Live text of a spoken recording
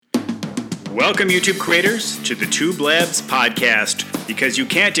Welcome, YouTube creators, to the Tube Labs podcast, because you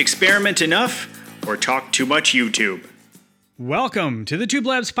can't experiment enough or talk too much YouTube. Welcome to the Tube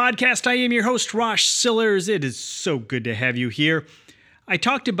Labs podcast. I am your host, Rosh Sillers. It is so good to have you here. I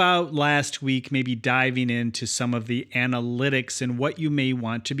talked about last week maybe diving into some of the analytics and what you may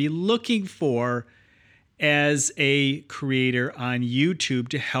want to be looking for as a creator on YouTube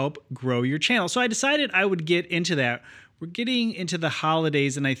to help grow your channel. So I decided I would get into that. We're getting into the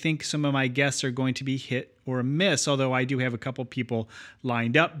holidays, and I think some of my guests are going to be hit or miss, although I do have a couple people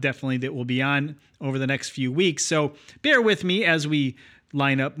lined up, definitely, that will be on over the next few weeks. So bear with me as we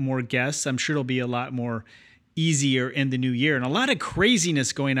line up more guests. I'm sure it'll be a lot more easier in the new year, and a lot of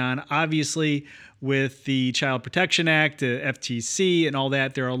craziness going on, obviously, with the Child Protection Act, the FTC, and all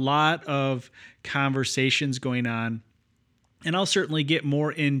that. There are a lot of conversations going on, and I'll certainly get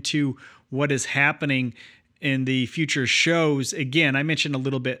more into what is happening in the future shows. Again, I mentioned a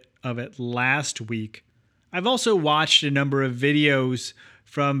little bit of it last week. I've also watched a number of videos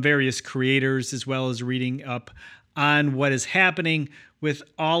from various creators, as well as reading up on what is happening with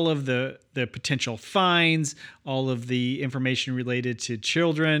all of the potential fines, all of the information related to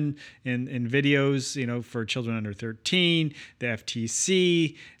children in videos, for children under 13, the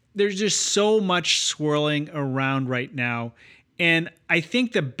FTC. There's just so much swirling around right now. And I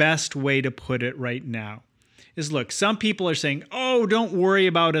think the best way to put it right now is, look, some people are saying, oh, don't worry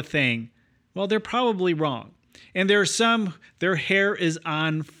about a thing. Well, they're probably wrong. And there are some, their hair is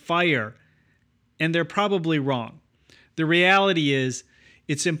on fire, and they're probably wrong. The reality is,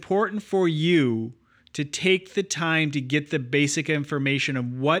 it's important for you to take the time to get the basic information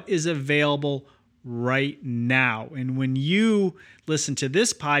of what is available right now. And when you listen to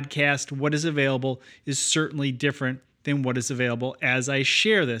this podcast, what is available is certainly different than what is available as I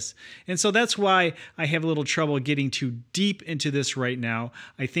share this. And so that's why I have a little trouble getting too deep into this right now.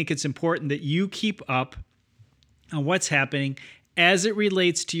 I think it's important that you keep up on what's happening as it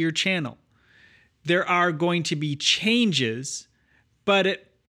relates to your channel. There are going to be changes, but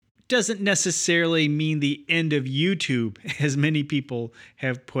it doesn't necessarily mean the end of YouTube, as many people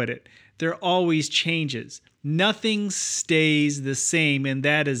have put it. There are always changes. Nothing stays the same, and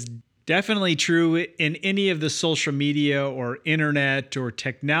that is definitely true in any of the social media or internet or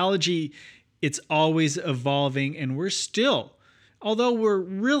technology. It's always evolving, and we're still, although we're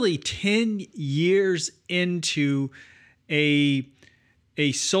really 10 years into a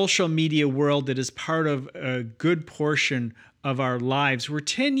social media world that is part of a good portion of our lives. We're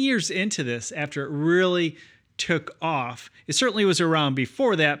 10 years into this after it really took off. It certainly was around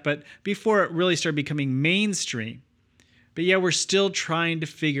before that, but before it really started becoming mainstream. But yeah, we're still trying to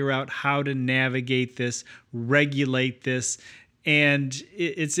figure out how to navigate this, regulate this, and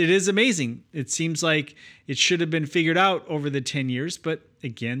it is amazing. It seems like it should have been figured out over the 10 years, but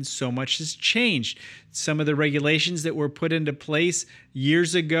again, so much has changed. Some of the regulations that were put into place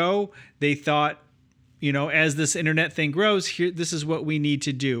years ago, they thought, as this internet thing grows, this is what we need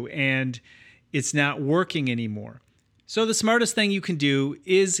to do, and it's not working anymore. So the smartest thing you can do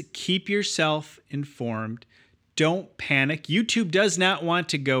is keep yourself informed. Don't panic. YouTube does not want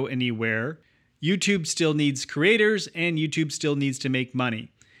to go anywhere. YouTube still needs creators, and YouTube still needs to make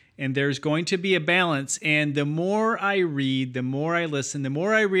money. And there's going to be a balance. And the more I read, the more I listen, the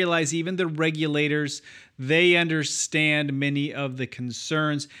more I realize even the regulators, they understand many of the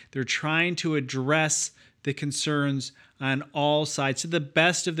concerns. They're trying to address the concerns on all sides to the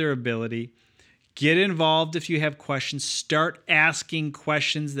best of their ability. Get involved if you have questions. Start asking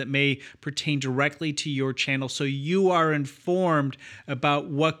questions that may pertain directly to your channel so you are informed about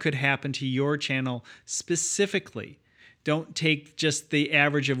what could happen to your channel specifically. Don't take just the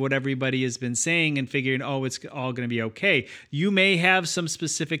average of what everybody has been saying and figuring, oh, it's all going to be okay. You may have some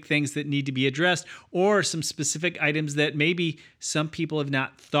specific things that need to be addressed, or some specific items that maybe some people have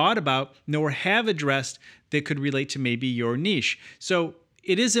not thought about nor have addressed that could relate to maybe your niche. So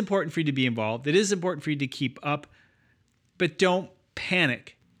it is important for you to be involved. It is important for you to keep up, but don't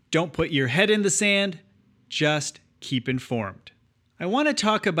panic. Don't put your head in the sand. Just keep informed. I want to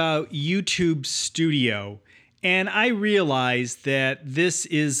talk about YouTube Studio, and I realize that this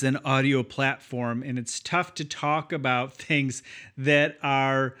is an audio platform, and it's tough to talk about things that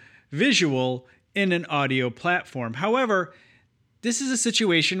are visual in an audio platform. However, this is a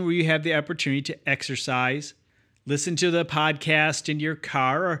situation where you have the opportunity to exercise, listen to the podcast in your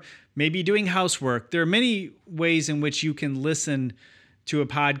car, or maybe doing housework. There are many ways in which you can listen to a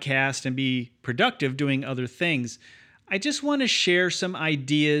podcast and be productive doing other things. I just want to share some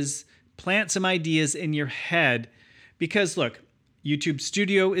ideas, plant some ideas in your head, because look, YouTube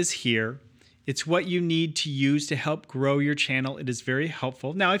Studio is here. It's what you need to use to help grow your channel. It is very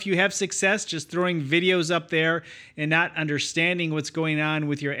helpful. Now, if you have success just throwing videos up there and not understanding what's going on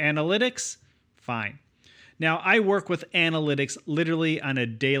with your analytics, fine. Now, I work with analytics literally on a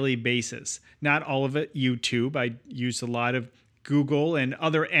daily basis. Not all of it YouTube. I use a lot of Google and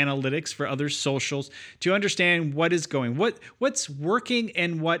other analytics for other socials to understand what is going, what's working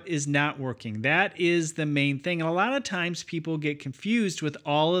and what is not working. That is the main thing. And a lot of times people get confused with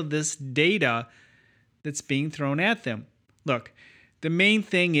all of this data that's being thrown at them. Look, the main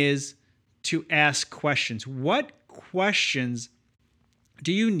thing is to ask questions. What questions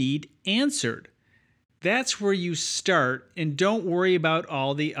do you need answered? That's where you start, and don't worry about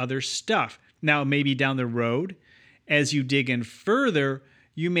all the other stuff. Now, maybe down the road, as you dig in further,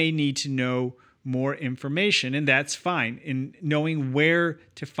 you may need to know more information, and that's fine. And knowing where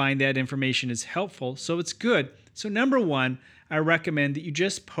to find that information is helpful, so it's good. So number one, I recommend that you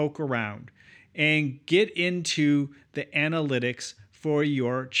just poke around and get into the analytics for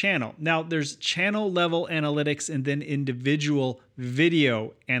your channel. Now, there's channel level analytics and then individual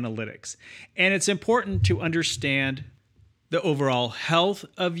video analytics. And it's important to understand the overall health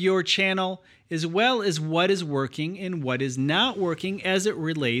of your channel, as well as what is working and what is not working as it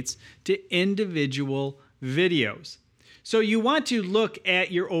relates to individual videos. So you want to look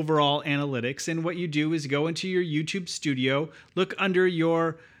at your overall analytics, and what you do is go into your YouTube studio, look under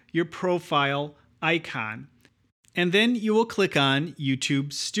your profile icon, and then you will click on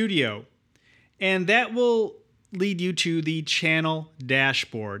YouTube Studio. And that will lead you to the channel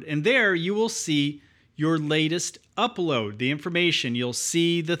dashboard. And there you will see your latest upload, the information. You'll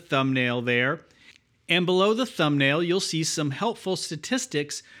see the thumbnail there. And below the thumbnail, you'll see some helpful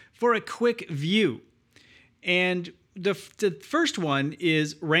statistics for a quick view. And the first one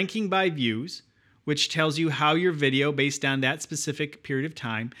is ranking by views, which tells you how your video, based on that specific period of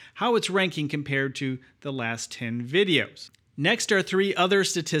time, how it's ranking compared to the last 10 videos. Next are 3 other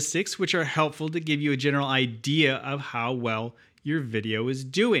statistics, which are helpful to give you a general idea of how well your video is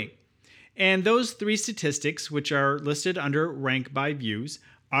doing. And those 3 statistics, which are listed under rank by views,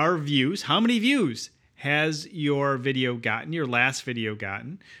 are views. How many views has your video gotten, your last video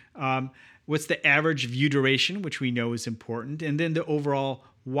gotten? What's the average view duration, which we know is important, and then the overall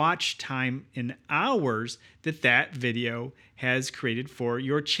watch time in hours that video has created for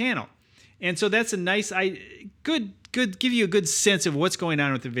your channel. And so that's a nice, good, give you a good sense of what's going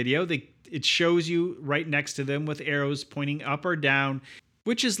on with the video. It shows you right next to them with arrows pointing up or down,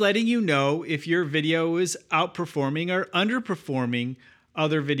 which is letting you know if your video is outperforming or underperforming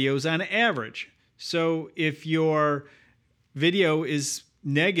other videos on average. So if your video is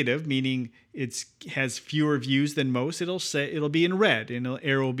negative, meaning it has fewer views than most, it'll be in red and an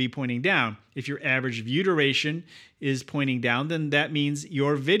arrow will be pointing down. If your average view duration is pointing down, then that means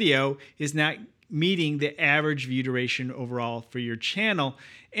your video is not meeting the average view duration overall for your channel.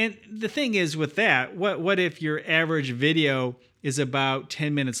 And the thing is with that, what if your average video is about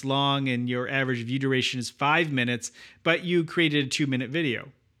 10 minutes long and your average view duration is 5 minutes, but you created a 2-minute video?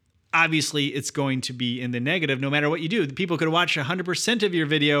 Obviously, it's going to be in the negative no matter what you do. People could watch 100% of your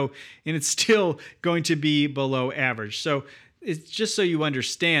video and it's still going to be below average. So it's just so you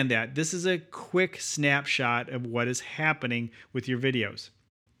understand that. This is a quick snapshot of what is happening with your videos.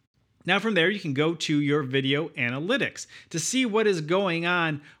 Now from there, you can go to your video analytics to see what is going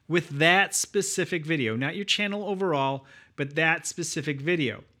on with that specific video, not your channel overall, but that specific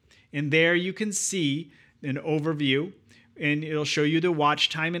video. And there you can see an overview, and it'll show you the watch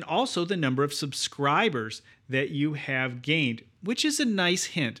time and also the number of subscribers that you have gained, which is a nice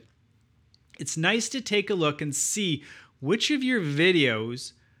hint. It's nice to take a look and see which of your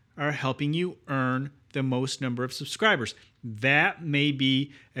videos are helping you earn the most number of subscribers. That may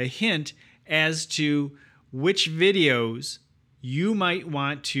be a hint as to which videos you might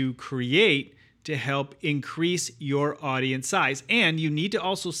want to create to help increase your audience size. And you need to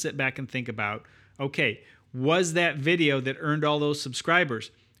also sit back and think about, okay, was that video that earned all those subscribers,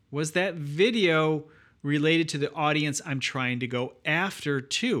 was that video related to the audience I'm trying to go after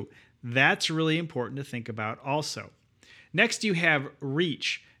too? That's really important to think about also. Next, you have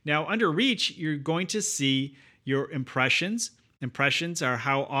reach. Now, under reach, you're going to see your impressions. Impressions are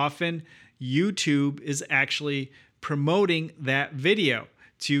how often YouTube is actually promoting that video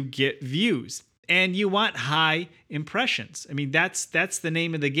to get views. And you want high impressions. I mean, that's the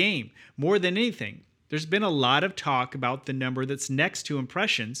name of the game. More than anything, there's been a lot of talk about the number that's next to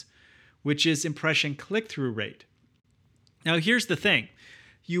impressions, which is impression click-through rate. Now, here's the thing.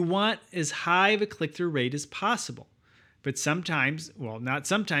 You want as high of a click-through rate as possible. But sometimes, well, not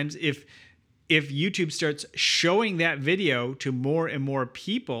sometimes, if YouTube starts showing that video to more and more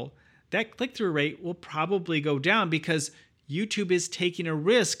people, that click-through rate will probably go down because YouTube is taking a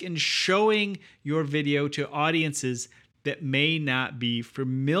risk in showing your video to audiences that may not be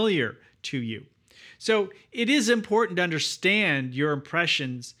familiar to you. So it is important to understand your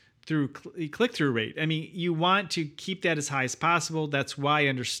impressions through click-through rate. I mean, you want to keep that as high as possible. That's why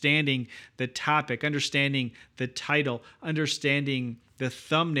understanding the topic, understanding the title, understanding the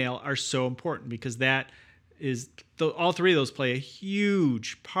thumbnail are so important, because that is all three of those play a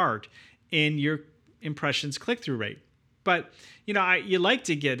huge part in your impressions click-through rate. But you like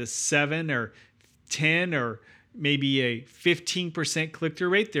to get a 7 or 10 or maybe a 15% click-through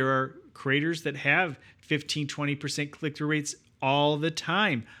rate. There are creators that have 15-20% click-through rates all the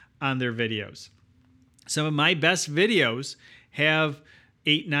time on their videos. Some of my best videos have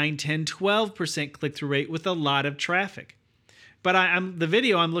 8, 9, 10, 12% click-through rate with a lot of traffic. But the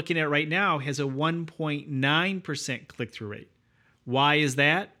video I'm looking at right now has a 1.9% click-through rate. Why is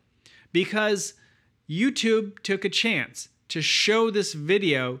that? Because YouTube took a chance to show this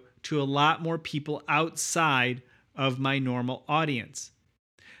video to a lot more people outside of my normal audience.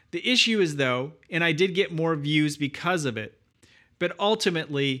 The issue is, though, and I did get more views because of it, but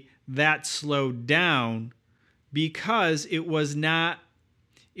ultimately that slowed down because it was not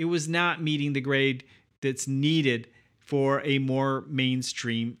meeting the grade that's needed for a more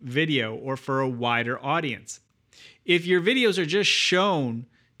mainstream video or for a wider audience. If your videos are just shown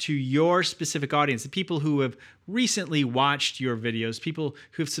to your specific audience, the people who have recently watched your videos, people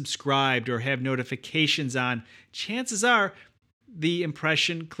who have subscribed or have notifications on, chances are the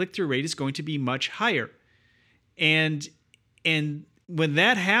impression click-through rate is going to be much higher. And when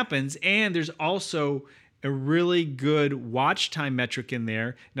that happens, and there's also a really good watch time metric in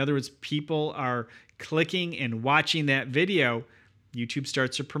there, in other words, people are clicking and watching that video, YouTube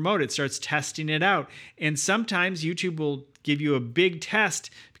starts to promote it, starts testing it out. And sometimes YouTube will give you a big test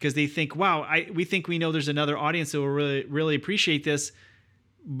because they think, wow, we think we know there's another audience that will really, really appreciate this,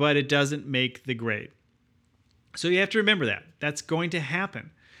 but it doesn't make the grade. So you have to remember that. That's going to happen.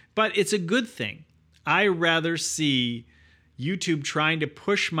 But it's a good thing. I rather see YouTube trying to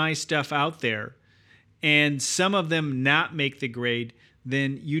push my stuff out there and some of them not make the grade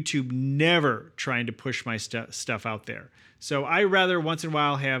than YouTube never trying to push my stuff out there. So I rather once in a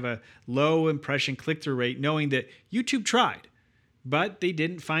while have a low impression click-through rate knowing that YouTube tried, but they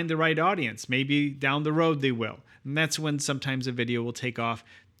didn't find the right audience. Maybe down the road they will. And that's when sometimes a video will take off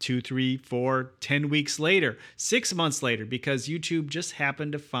 2, 3, 4, 10 weeks later, 6 months later, because YouTube just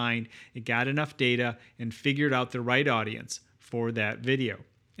happened to find it got enough data and figured out the right audience for that video.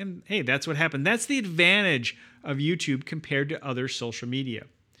 And hey, that's what happened. That's the advantage of YouTube compared to other social media.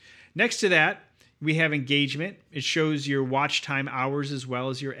 Next to that, we have engagement. It shows your watch time hours as well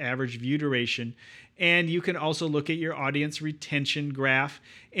as your average view duration. And you can also look at your audience retention graph.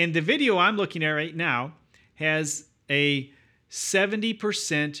 And the video I'm looking at right now has a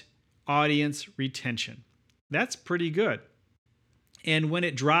 70% audience retention. That's pretty good. And when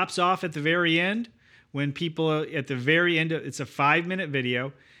it drops off at the very end, when people at the very end, it's a 5-minute video.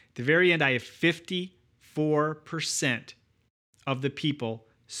 At the very end, I have 54% of the people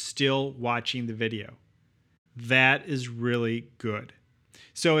still watching the video. That is really good.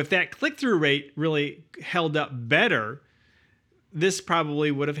 So if that click-through rate really held up better, this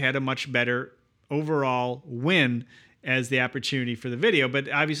probably would have had a much better overall win as the opportunity for the video.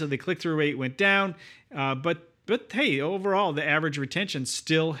 But obviously the click-through rate went down, but hey, overall the average retention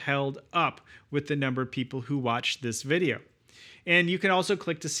still held up with the number of people who watched this video. And you can also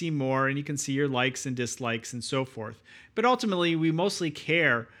click to see more, and you can see your likes and dislikes and so forth. But ultimately, we mostly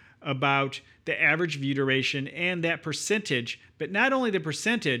care about the average view duration and that percentage, but not only the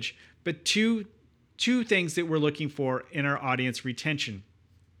percentage, but two things that we're looking for in our audience retention.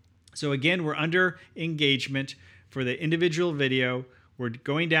 So again, we're under engagement for the individual video. We're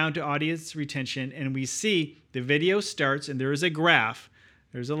going down to audience retention, and we see the video starts, and there is a graph.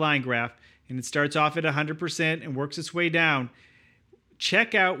 There's a line graph, and it starts off at 100% and works its way down.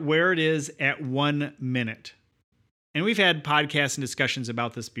 Check out where it is at 1 minute. And we've had podcasts and discussions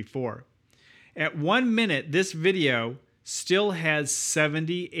about this before. At 1 minute, this video still has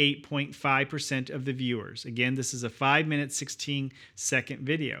 78.5% of the viewers. Again, this is a 5-minute, 16-second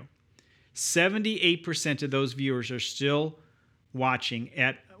video. 78% of those viewers are still watching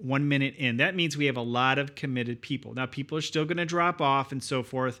at 1 minute in. That means we have a lot of committed people. Now, people are still going to drop off and so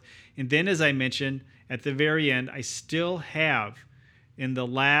forth. And then, as I mentioned, at the very end, I still have, in the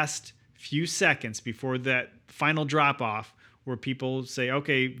last few seconds before that final drop off, where people say,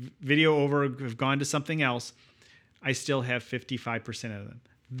 okay, video over, have gone to something else, I still have 55% of them.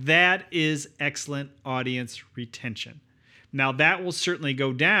 That is excellent audience retention. Now that will certainly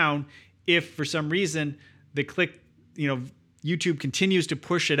go down if for some reason YouTube continues to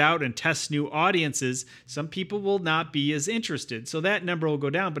push it out and test new audiences. Some people will not be as interested. So that number will go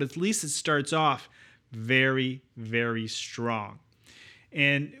down, but at least it starts off very, very strong.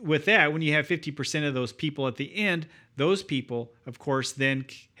 And with that, when you have 50% of those people at the end, those people, of course, then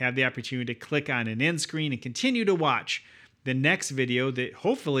have the opportunity to click on an end screen and continue to watch the next video that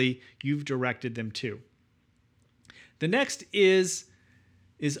hopefully you've directed them to. The next is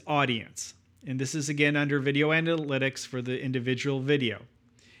audience. And this is again under video analytics for the individual video.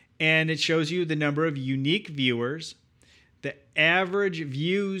 And it shows you the number of unique viewers, the average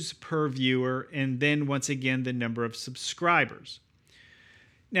views per viewer, and then once again, the number of subscribers.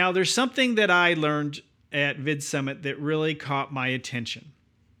 Now, there's something that I learned at VidSummit that really caught my attention.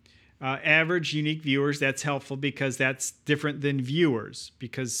 Average unique viewers, that's helpful because that's different than viewers,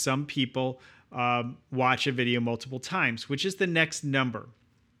 because some people watch a video multiple times, which is the next number.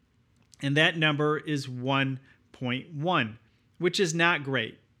 And that number is 1.1, which is not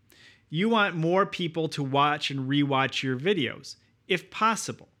great. You want more people to watch and rewatch your videos, if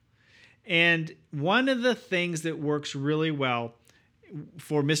possible. And one of the things that works really well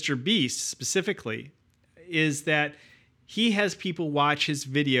for Mr. Beast specifically is that he has people watch his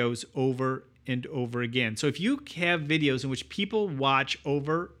videos over and over again. So if you have videos in which people watch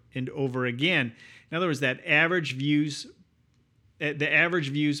over and over again, in other words, the average views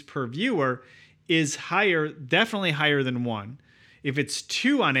per viewer is higher, definitely higher than 1. If it's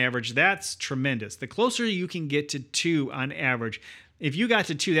 2 on average, that's tremendous. The closer you can get to 2 on average, if you got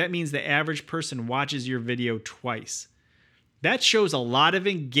to 2, that means the average person watches your video twice. That shows a lot of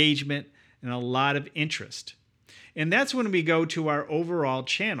engagement and a lot of interest. And that's when we go to our overall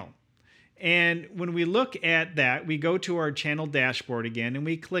channel. And when we look at that, we go to our channel dashboard again and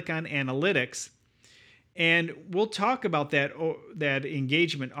we click on analytics. And we'll talk about that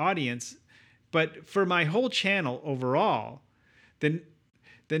engagement audience. But for my whole channel overall, the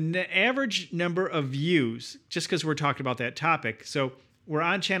average number of views, just because we're talking about that topic. So we're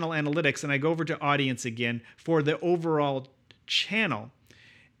on channel analytics and I go over to audience again for the overall channel.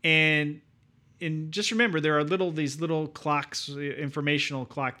 And just remember, there are these little clocks, informational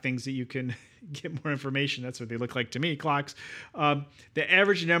clock things that you can get more information. That's what they look like to me, clocks. The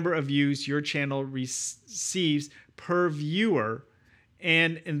average number of views your channel receives per viewer.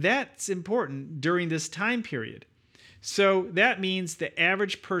 And that's important during this time period. So that means the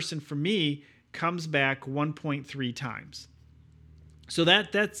average person for me comes back 1.3 times. So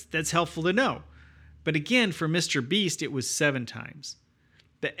that's helpful to know. But again, for Mr. Beast, it was 7 times.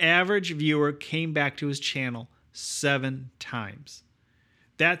 The average viewer came back to his channel 7 times.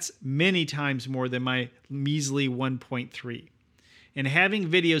 That's many times more than my measly 1.3. And having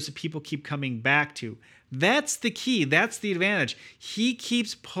videos that people keep coming back to, that's the key. That's the advantage. He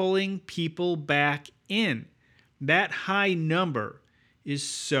keeps pulling people back in. That high number is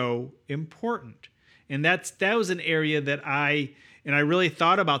so important. And that was an area that I really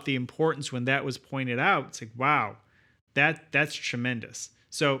thought about the importance when that was pointed out. It's like, wow, that's tremendous.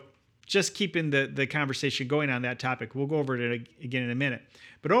 So just keeping the conversation going on that topic. We'll go over it again in a minute.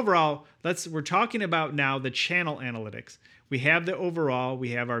 But overall, we're talking about now the channel analytics. We have the overall, we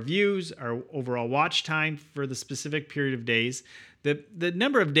have our views, our overall watch time for the specific period of days. The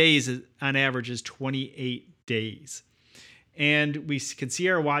number of days on average is 28 days. And we can see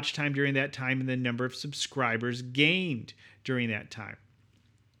our watch time during that time and the number of subscribers gained during that time.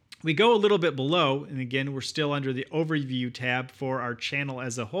 We go a little bit below, and again, we're still under the overview tab for our channel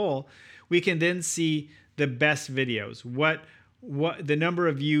as a whole. We can then see the best videos, what the number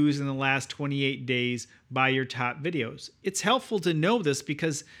of views in the last 28 days by your top videos. It's helpful to know this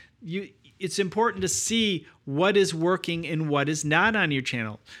because it's important to see what is working and what is not on your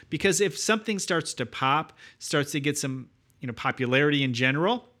channel. Because if something starts to pop, starts to get some popularity in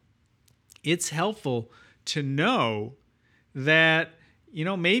general, it's helpful to know that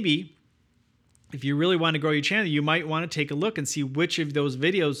maybe if you really want to grow your channel, you might want to take a look and see which of those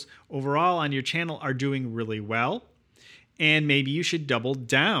videos overall on your channel are doing really well. And maybe you should double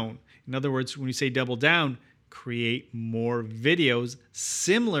down. In other words, when you say double down, create more videos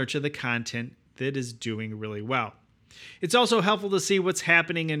similar to the content that is doing really well. It's also helpful to see what's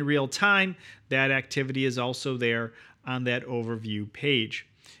happening in real time. That activity is also there on that overview page.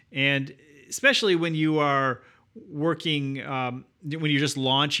 And especially when you are working, when you're just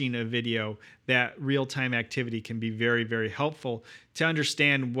launching a video, that real-time activity can be very, very helpful to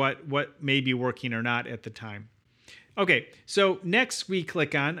understand what may be working or not at the time. Okay, so next we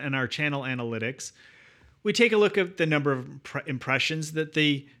click on our channel analytics. We take a look at the number of impressions that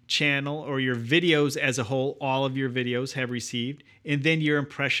the channel or your videos as a whole, all of your videos have received, and then your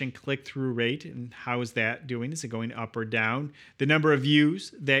impression click-through rate, and how is that doing? Is it going up or down? The number of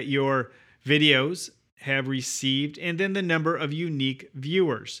views that your videos have received, and then the number of unique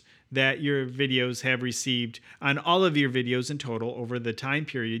viewers that your videos have received on all of your videos in total over the time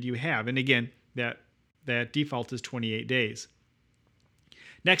period you have. And again, that default is 28 days.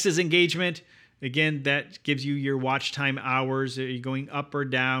 Next is engagement. Again, that gives you your watch time hours. Are you going up or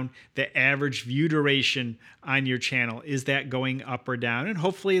down? The average view duration on your channel, is that going up or down? And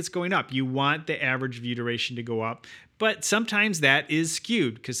hopefully it's going up. You want the average view duration to go up. But sometimes that is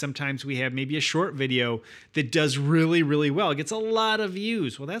skewed because sometimes we have maybe a short video that does really, really well. It gets a lot of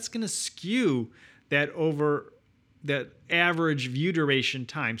views. Well, that's going to skew that average view duration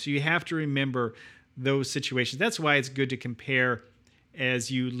time. So you have to remember those situations. That's why it's good to compare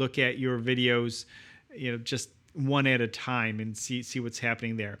as you look at your videos, just one at a time and see what's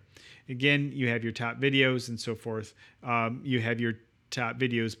happening there. Again, you have your top videos and so forth. You have your top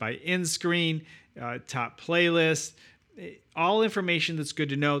videos by end screen, top playlists, all information that's good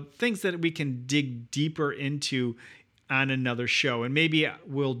to know, things that we can dig deeper into on another show. And maybe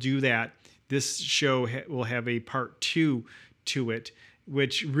we'll do that. This show will have a part 2 to it,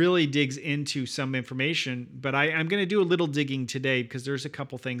 which really digs into some information. But I'm going to do a little digging today because there's a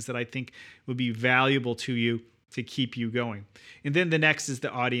couple things that I think would be valuable to you to keep you going. And then the next is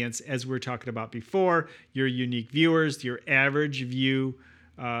the audience, as we were talking about before, your unique viewers, your average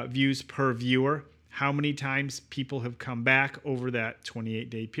views per viewer, how many times people have come back over that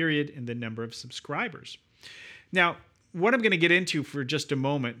 28-day period, and the number of subscribers. Now, what I'm going to get into for just a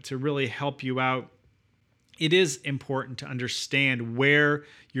moment to really help you out, it is important to understand where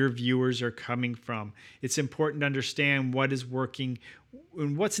your viewers are coming from. It's important to understand what is working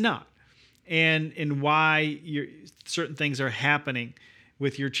and what's not, and why certain things are happening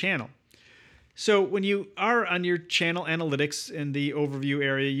with your channel. So when you are on your channel analytics in the overview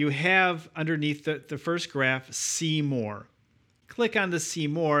area, you have underneath the first graph, See More. Click on the See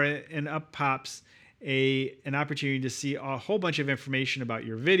More and up pops an opportunity to see a whole bunch of information about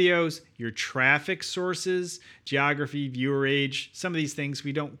your videos, your traffic sources, geography, viewer age. Some of these things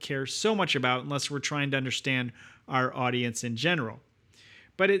we don't care so much about unless we're trying to understand our audience in general.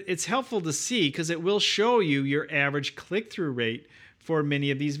 But it's helpful to see because it will show you your average click-through rate for many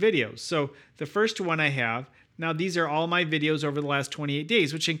of these videos. So the first one I have, now these are all my videos over the last 28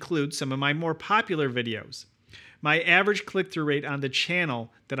 days, which includes some of my more popular videos. My average click-through rate on the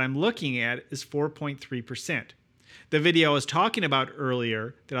channel that I'm looking at is 4.3%. The video I was talking about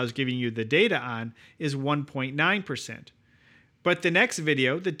earlier that I was giving you the data on is 1.9%. But the next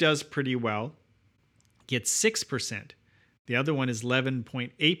video that does pretty well gets 6%. The other one is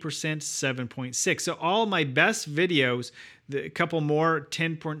 11.8%, 7.6%. So all my best videos, a couple more,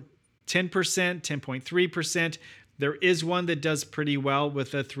 10%, 10.3%. There is one that does pretty well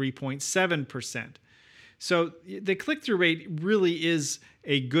with a 3.7%. So the click-through rate really is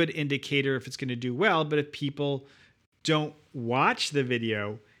a good indicator if it's going to do well. But if people don't watch the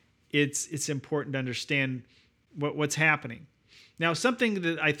video, it's important to understand what's happening. Now, something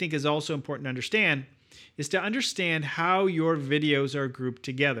that I think is also important to understand is to understand how your videos are grouped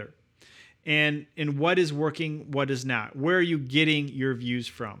together and what is working, what is not. Where are you getting your views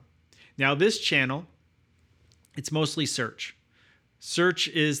from? Now, this channel, it's mostly search. Search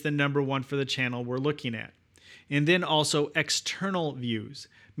is the number one for the channel we're looking at. And then also external views,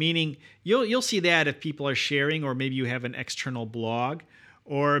 meaning you'll see that if people are sharing, or maybe you have an external blog,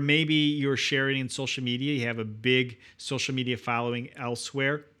 or maybe you're sharing in social media, you have a big social media following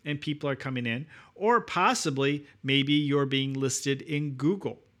elsewhere and people are coming in, or possibly maybe you're being listed in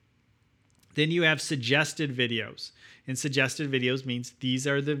Google. Then you have suggested videos, and suggested videos means these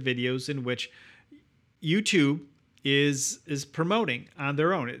are the videos in which YouTube is promoting on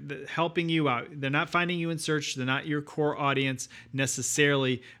their own, helping you out. They're not finding you in search. They're not your core audience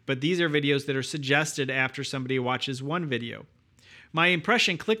necessarily, but these are videos that are suggested after somebody watches one video. My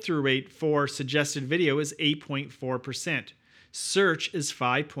impression click-through rate for suggested video is 8.4%. Search is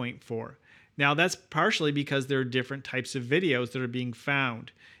 5.4%. Now that's partially because there are different types of videos that are being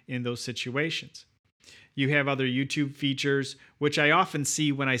found in those situations. You have other YouTube features, which I often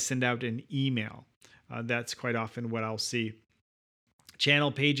see when I send out an email. That's quite often what I'll see.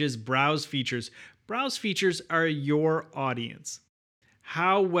 Channel pages, browse features. Browse features are your audience.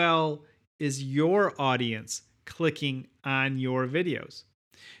 How well is your audience clicking on your videos?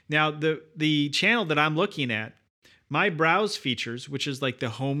 Now, the channel that I'm looking at, my browse features, which is like the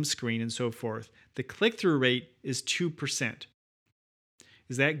home screen and so forth, the click-through rate is 2%.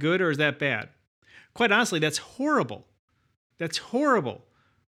 Is that good or is that bad? quite honestly, that's horrible. That's horrible.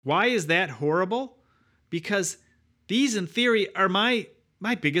 Why is that horrible? Because these, in theory, are my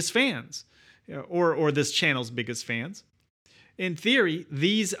biggest fans, or this channel's biggest fans. In theory,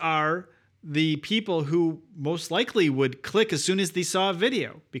 these are the people who most likely would click as soon as they saw a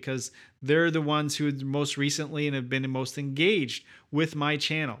video, because they're the ones who most recently and have been most engaged with my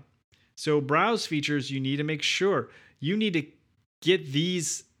channel. So browse features, you need to make sure you need to get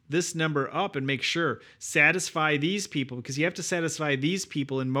this number up and make sure satisfy these people, because you have to satisfy these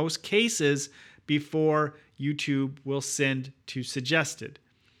people in most cases before YouTube will send to suggested.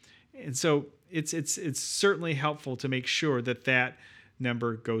 And so it's certainly helpful to make sure that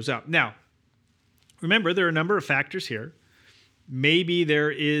number goes up. Now, remember, there are a number of factors here. Maybe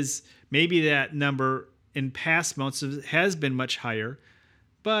that number in past months has been much higher,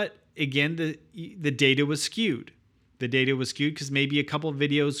 but again, the data was skewed. The data was skewed because maybe a couple of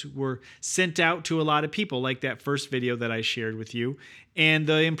videos were sent out to a lot of people, like that first video that I shared with you, and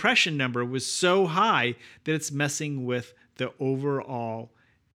the impression number was so high that it's messing with the overall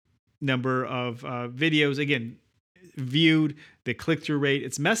number of videos, again, viewed, the click-through rate.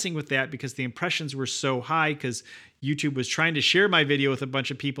 It's messing with that because the impressions were so high because YouTube was trying to share my video with a bunch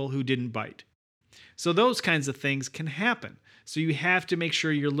of people who didn't bite. So those kinds of things can happen. So you have to make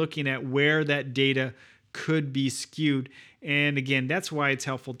sure you're looking at where that data could be skewed. And again, that's why it's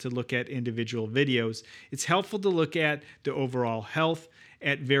helpful to look at individual videos. It's helpful to look at the overall health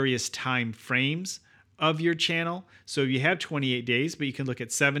at various time frames of your channel. So you have 28 days, but you can look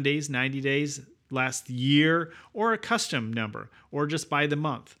at 7 days, 90 days, last year, or a custom number, or just by the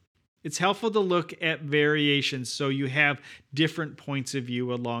month. It's helpful to look at variations so you have different points of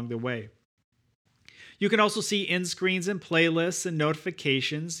view along the way. You can also see end screens and playlists and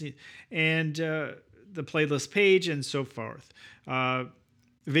notifications and the playlist page and so forth,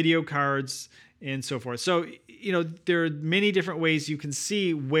 video cards and so forth. So, there are many different ways you can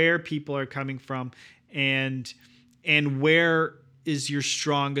see where people are coming from and where is your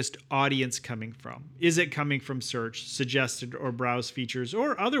strongest audience coming from. Is it coming from search, suggested, or browse features,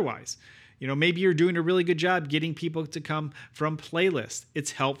 or otherwise? Maybe you're doing a really good job getting people to come from playlists.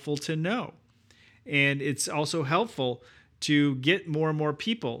 It's helpful to know. And it's also helpful to get more and more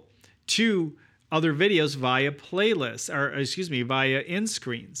people to other videos via playlists, via end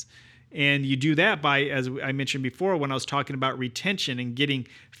screens. And you do that by, as I mentioned before, when I was talking about retention and getting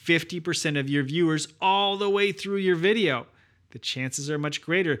 50% of your viewers all the way through your video, the chances are much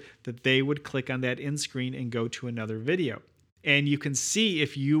greater that they would click on that end screen and go to another video. And you can see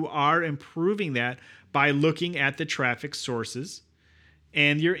if you are improving that by looking at the traffic sources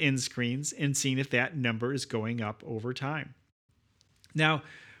and your end screens and seeing if that number is going up over time. Now,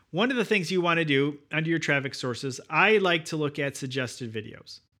 one of the things you want to do under your traffic sources, I like to look at suggested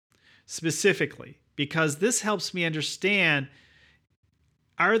videos specifically, because this helps me understand,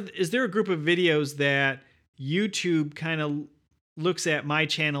 is there a group of videos that YouTube kind of looks at my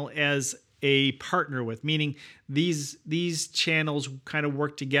channel as a partner with, meaning these channels kind of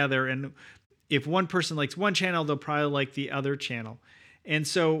work together, and if one person likes one channel, they'll probably like the other channel. And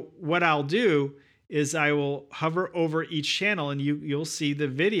so what I'll do is I will hover over each channel and you'll see the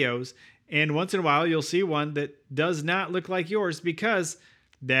videos, and once in a while you'll see one that does not look like yours, because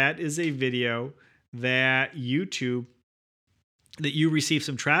that is a video that you receive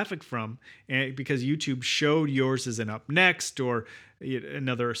some traffic from, and because YouTube showed yours as an up next or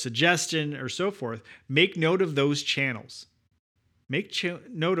another suggestion or so forth. Make note of those channels. Make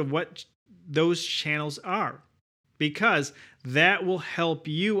note of what those channels are, because that will help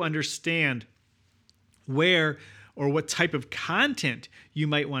you understand where or what type of content you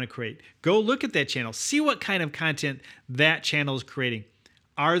might want to create. Go look at that channel. See what kind of content that channel is creating.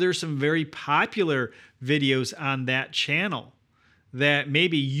 Are there some very popular videos on that channel that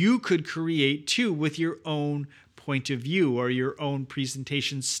maybe you could create too with your own point of view or your own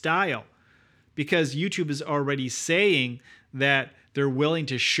presentation style? Because YouTube is already saying that they're willing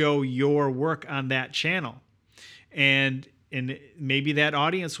to show your work on that channel. And maybe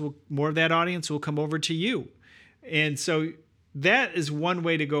more of that audience will come over to you. And so that is one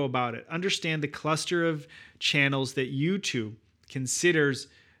way to go about it. Understand the cluster of channels that YouTube considers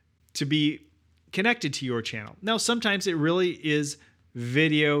to be connected to your channel. Now, sometimes it really is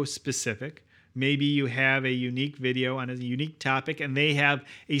video specific. Maybe you have a unique video on a unique topic and they have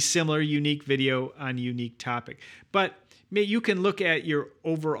a similar unique video on a unique topic. But you can look at your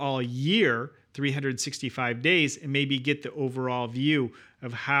overall year, 365 days, and maybe get the overall view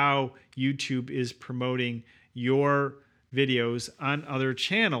of how YouTube is promoting your videos on other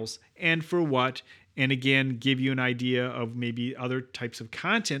channels and for what, and again, give you an idea of maybe other types of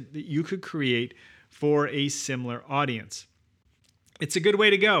content that you could create for a similar audience. It's a good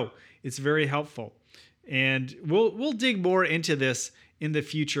way to go. It's very helpful. And we'll dig more into this in the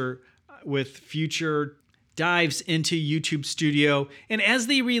future with future dives into YouTube Studio. And as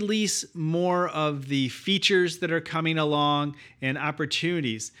they release more of the features that are coming along and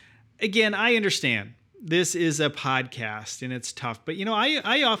opportunities, again, I understand this is a podcast and it's tough, but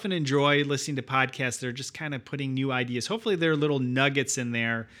I often enjoy listening to podcasts that are just kind of putting new ideas. Hopefully there are little nuggets in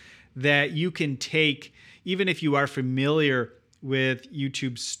there that you can take, even if you are familiar with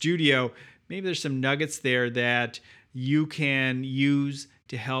YouTube Studio. Maybe there's some nuggets there that you can use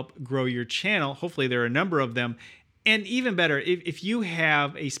to help grow your channel. Hopefully there are a number of them. And even better, if you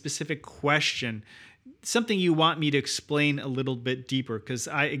have a specific question, something you want me to explain a little bit deeper, because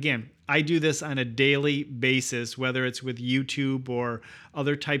I do this on a daily basis, whether it's with YouTube or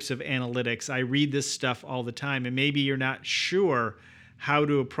other types of analytics. I read this stuff all the time, and maybe you're not sure how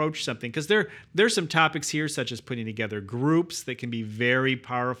to approach something, because there's some topics here such as putting together groups that can be very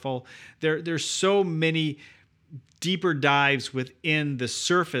powerful. There's so many deeper dives within the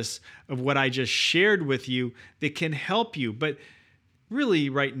surface of what I just shared with you that can help you. But really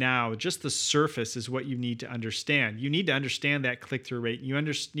right now, just the surface is what you need to understand. You need to understand that click-through rate. You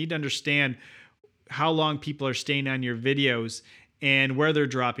need to understand how long people are staying on your videos and where they're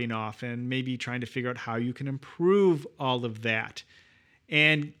dropping off, and maybe trying to figure out how you can improve all of that.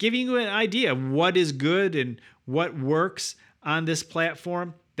 And giving you an idea of what is good and what works on this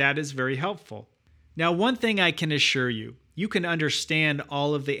platform, that is very helpful. Now, one thing I can assure you, you can understand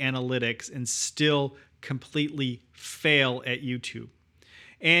all of the analytics and still completely fail at YouTube.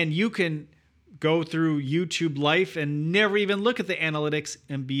 And you can go through YouTube life and never even look at the analytics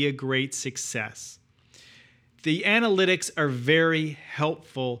and be a great success. The analytics are very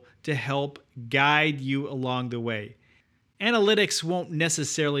helpful to help guide you along the way. Analytics won't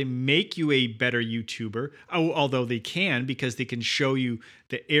necessarily make you a better YouTuber, although they can, because they can show you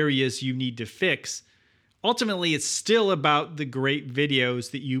the areas you need to fix. Ultimately, it's still about the great videos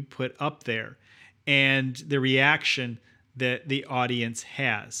that you put up there and the reaction that the audience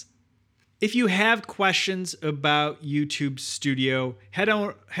has. If you have questions about YouTube Studio, head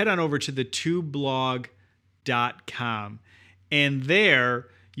on over to thetwoblog.com, and there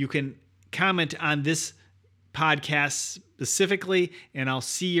you can comment on this podcast specifically, and I'll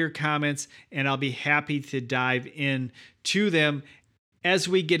see your comments, and I'll be happy to dive in to them as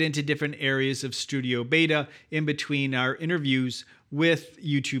we get into different areas of Studio Beta in between our interviews with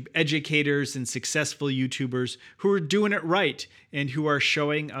YouTube educators and successful YouTubers who are doing it right and who are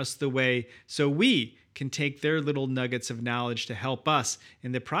showing us the way so we can take their little nuggets of knowledge to help us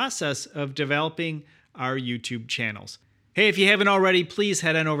in the process of developing our YouTube channels. Hey, if you haven't already, please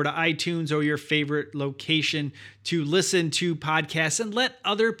head on over to iTunes or your favorite location to listen to podcasts and let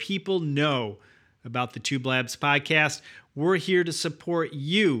other people know about the Tube Labs podcast. We're here to support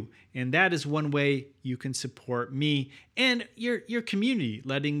you, and that is one way you can support me and your community,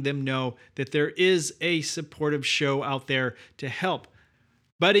 letting them know that there is a supportive show out there to help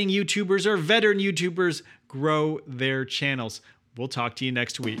budding YouTubers or veteran YouTubers grow their channels. We'll talk to you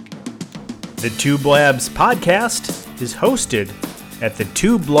next week. The Tube Labs podcast is hosted at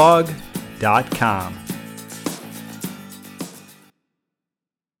thetwoblog.com.